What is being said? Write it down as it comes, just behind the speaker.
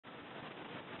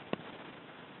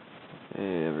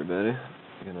Hey everybody,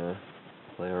 I'm gonna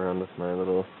play around with my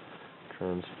little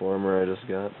transformer I just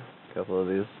got, a couple of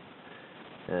these,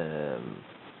 and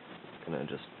gonna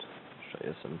just show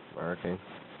you some marking.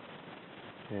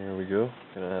 Here we go,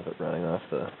 gonna have it running off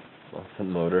the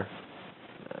motor,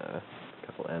 a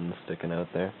couple ends sticking out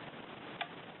there.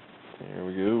 Here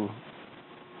we go.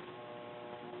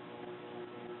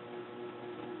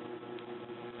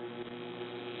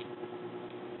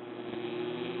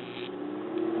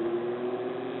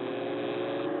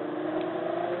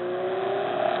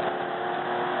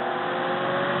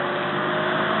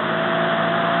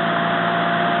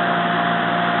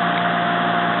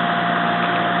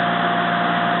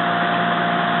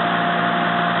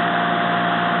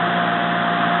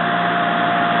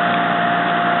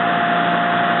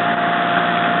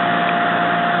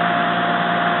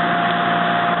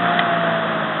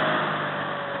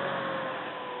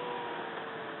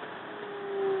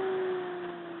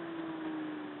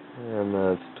 And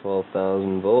that's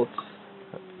 12,000 volts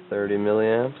at 30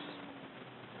 milliamps.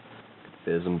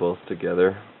 Phase them both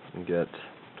together and get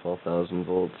 12,000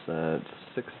 volts at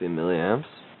 60 milliamps.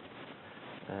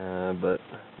 But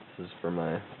this is for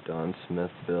my Don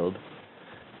Smith build,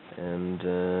 and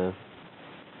I'm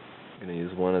gonna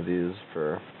use one of these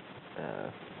for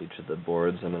each of the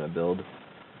boards I'm gonna build.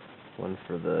 One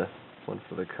for the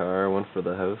car, one for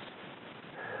the house.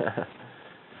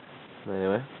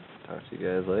 Anyway, talk to you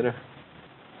guys later.